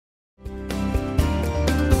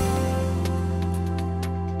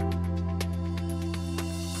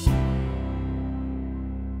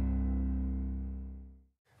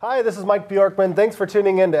Hi, this is Mike Bjorkman. Thanks for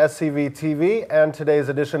tuning in to SCV TV and today's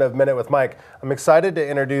edition of Minute with Mike. I'm excited to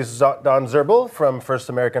introduce Dawn Zirbel from First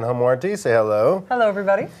American Home Warranties. Say hello. Hello,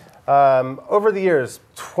 everybody. Over the years,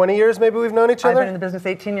 20 years maybe we've known each other? I've been in the business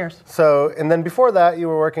 18 years. So, and then before that, you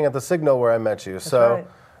were working at the Signal where I met you. That's right.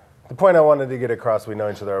 The point I wanted to get across, we know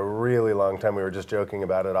each other a really long time. We were just joking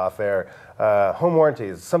about it off air. Home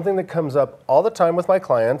warranties, something that comes up all the time with my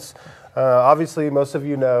clients. Obviously, most of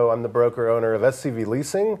you know I'm the broker owner of SCV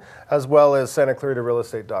Leasing, as well as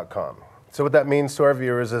SantaClaritaRealEstate.com. So what that means to our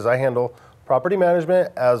viewers is I handle property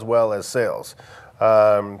management as well as sales.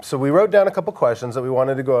 So we wrote down a couple questions that we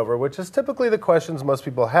wanted to go over, which is typically the questions most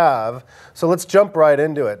people have. So let's jump right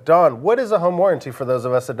into it. Dawn, what is a home warranty for those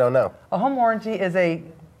of us that don't know? A home warranty is a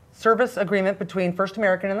service agreement between First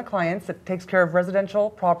American and the clients that takes care of residential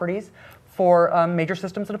properties for major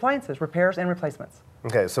systems and appliances, repairs and replacements.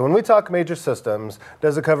 Okay, so when we talk major systems,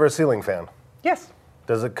 does it cover a ceiling fan? Yes.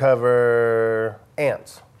 Does it cover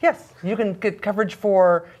ants? Yes. You can get coverage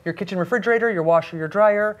for your kitchen refrigerator, your washer, your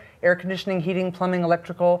dryer, air conditioning, heating, plumbing,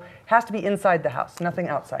 electrical. Has to be inside the house, nothing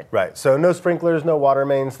outside. Right, so no sprinklers, no water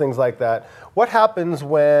mains, things like that. What happens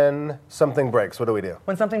when something breaks? What do we do?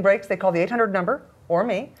 When something breaks, they call the 800 number, or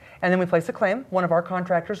me, and then we place a claim. One of our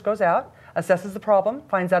contractors goes out, assesses the problem,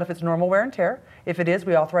 finds out if it's normal wear and tear. If it is,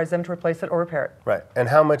 we authorize them to replace it or repair it. Right, and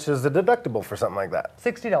how much is the deductible for something like that?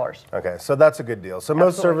 $60. Okay, so that's a good deal. So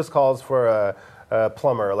most service calls for a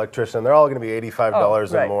plumber, electrician, they're all going to be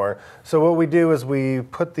 $85 and more. So what we do is we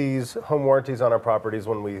put these home warranties on our properties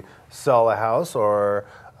when we sell a house or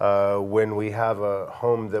when we have a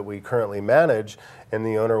home that we currently manage and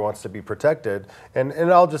the owner wants to be protected. And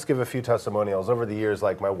I'll just give a few testimonials. Over the years,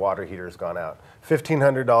 like my water heater's gone out.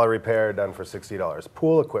 $1,500 repair done for $60.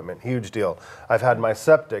 Pool equipment, huge deal. I've had my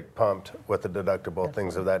septic pumped with a deductible,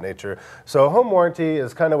 things of that nature. So a home warranty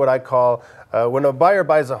is kind of what I call, when a buyer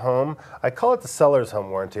buys a home, I call it the seller's home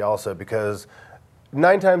warranty also, because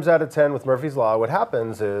 9 times out of 10 with Murphy's Law, what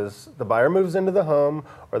happens is the buyer moves into the home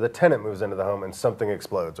or the tenant moves into the home and something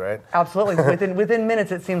explodes, right? Absolutely. Within minutes,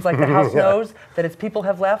 it seems like the house knows that its people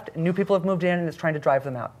have left, new people have moved in, and it's trying to drive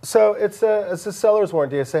them out. So it's a seller's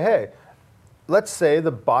warranty. I say, hey, let's say the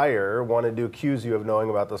buyer wanted to accuse you of knowing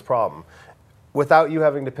about this problem. Without you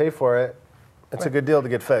having to pay for it, it's a good deal to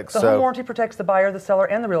get fixed. The home warranty protects the buyer, the seller,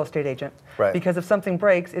 and the real estate agent. Right. Because if something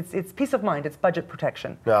breaks, it's peace of mind. It's budget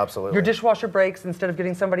protection. No, absolutely. Your dishwasher breaks, instead of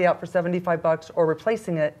getting somebody out for $75 or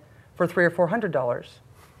replacing it for $300 or $400,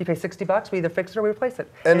 you pay $60. We either fix it or we replace it.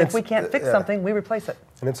 And if we can't fix something, we replace it.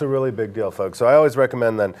 And it's a really big deal, folks. So I always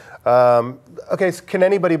recommend then. Okay, so can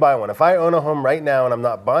anybody buy one? If I own a home right now and I'm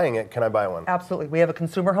not buying it, can I buy one? Absolutely. We have a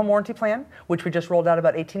consumer home warranty plan, which we just rolled out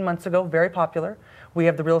about 18 months ago. Very popular. We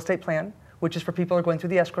have the real estate plan, which is for people who are going through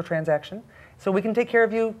the escrow transaction. So we can take care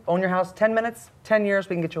of you, own your house 10 minutes, 10 years,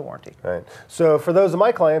 we can get you a warranty. Right. So for those of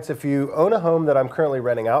my clients, if you own a home that I'm currently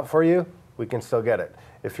renting out for you, we can still get it.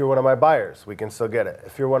 If you're one of my buyers, we can still get it.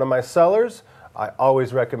 If you're one of my sellers, I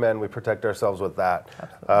always recommend we protect ourselves with that.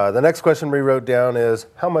 The next question we wrote down is,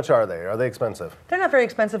 how much are they? Are they expensive? They're not very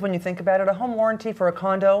expensive when you think about it. A home warranty for a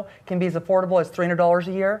condo can be as affordable as $300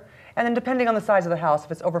 a year. And then depending on the size of the house,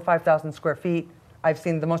 if it's over 5,000 square feet, I've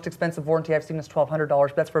seen the most expensive warranty I've seen is $1,200,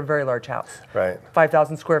 but that's for a very large house. Right.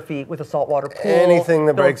 5,000 square feet with a saltwater pool. Anything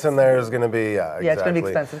that breaks in there is going to be, exactly. Yeah, it's going to be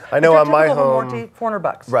expensive. I know on my home, warranty,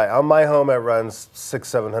 $400. Right, on my home it runs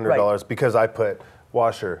 $600-700 because I put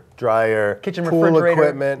washer, dryer, kitchen pool refrigerator,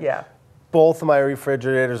 equipment. Yeah. Both of my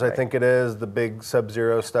refrigerators, I think it is, the big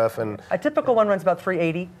Sub-Zero stuff. And a typical one runs about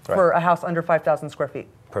 $380 for a house under 5,000 square feet.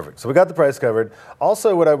 Perfect. So we got the price covered.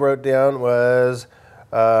 Also, what I wrote down was,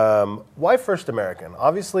 why First American?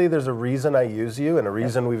 Obviously, there's a reason I use you and a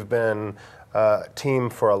reason we've been a team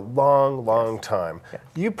for a long time. Yes.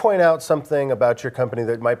 You point out something about your company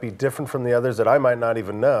that might be different from the others that I might not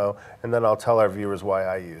even know, and then I'll tell our viewers why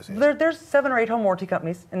I use you. There's 7 or 8 home warranty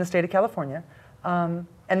companies in the state of California.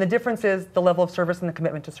 And the difference is the level of service and the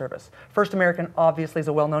commitment to service. First American obviously is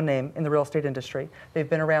a well-known name in the real estate industry. They've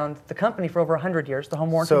been around the company for over 100 years, the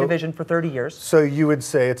home warranty division for 30 years. So you would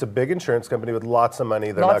say it's a big insurance company with lots of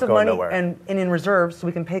money, they're not going nowhere. And in reserves so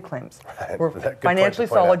we can pay claims. Right. We're financially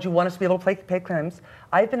solid, you want us to be able to pay claims.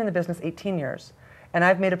 I've been in the business 18 years, and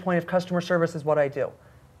I've made a point of customer service is what I do.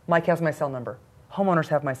 Mike has my cell number. Homeowners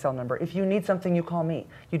have my cell number. If you need something, you call me.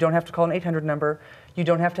 You don't have to call an 800 number. You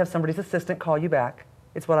don't have to have somebody's assistant call you back.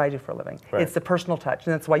 It's what I do for a living. Right. It's the personal touch,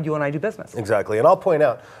 and that's why you and I do business. Exactly, and I'll point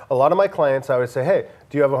out, a lot of my clients, I would say, hey,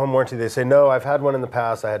 do you have a home warranty? They say, no, I've had one in the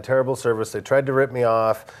past. I had terrible service. They tried to rip me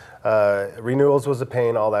off. Renewals was a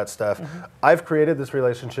pain, all that stuff. I've created this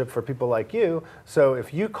relationship for people like you, so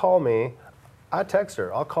if you call me, I text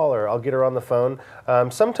her, I'll call her, I'll get her on the phone.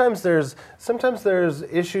 Sometimes there's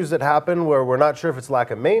issues that happen where we're not sure if it's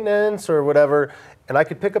lack of maintenance or whatever, and I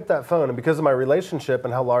could pick up that phone, and because of my relationship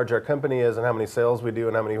and how large our company is and how many sales we do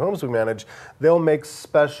and how many homes we manage, they'll make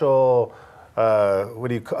special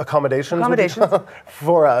accommodations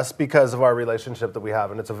for us because of our relationship that we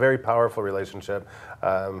have, and it's a very powerful relationship.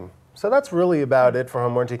 So that's really about it for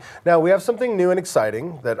home warranty. Now, we have something new and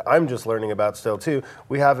exciting that I'm just learning about still, too.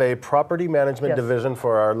 We have a property management division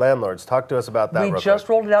for our landlords. Talk to us about that. We just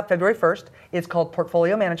rolled it out February 1st. It's called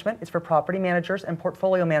Portfolio Management. It's for property managers and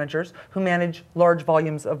portfolio managers who manage large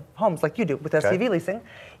volumes of homes like you do with SCV leasing.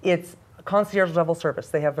 It's concierge level service.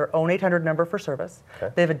 They have their own 800 number for service.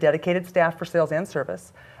 They have a dedicated staff for sales and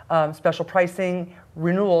service. Special pricing,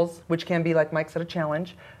 renewals, which can be, like Mike said, a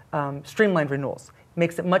challenge. Streamlined renewals.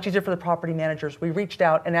 Makes it much easier for the property managers. We reached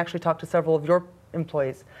out and actually talked to several of your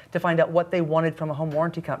employees to find out what they wanted from a home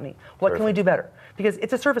warranty company. What can we do better? Because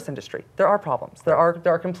it's a service industry. There are problems. There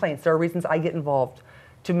are complaints. There are reasons I get involved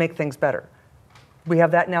to make things better. We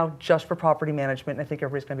have that now just for property management, and I think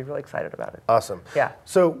everybody's going to be really excited about it. Awesome. Yeah.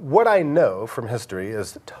 So what I know from history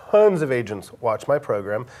is tons of agents watch my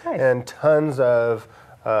program and tons of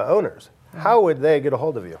owners. How would they get a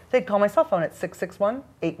hold of you? They'd call my cell phone at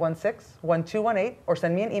 661-816-1218 or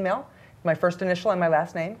send me an email, my first initial and my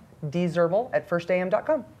last name,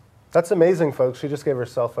 dzirbel@firstam.com. That's amazing, folks. She just gave her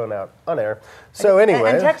cell phone out on air. So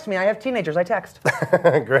anyway. And text me. I have teenagers. I text.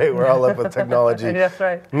 Great. We're all up with technology. That's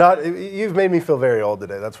right. You've made me feel very old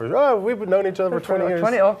today. That's for sure. Oh, we've known each other for 20 years.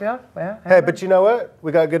 20, oh, yeah. Hey, but you know what?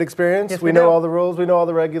 We got good experience. Yes, we know all the rules. We know all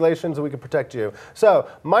the regulations, and we can protect you. So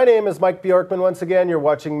my name is Mike Bjorkman. Once again, you're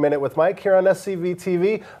watching Minute with Mike here on SCV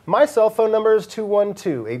TV. My cell phone number is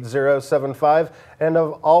 212-8075. And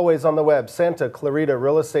always on the web,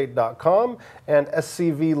 SantaClaritaRealEstate.com and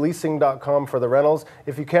SCVLeasing.com for the rentals.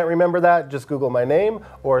 If you can't remember that, just Google my name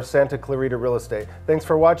or Santa Clarita Real Estate. Thanks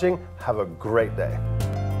for watching. Have a great day.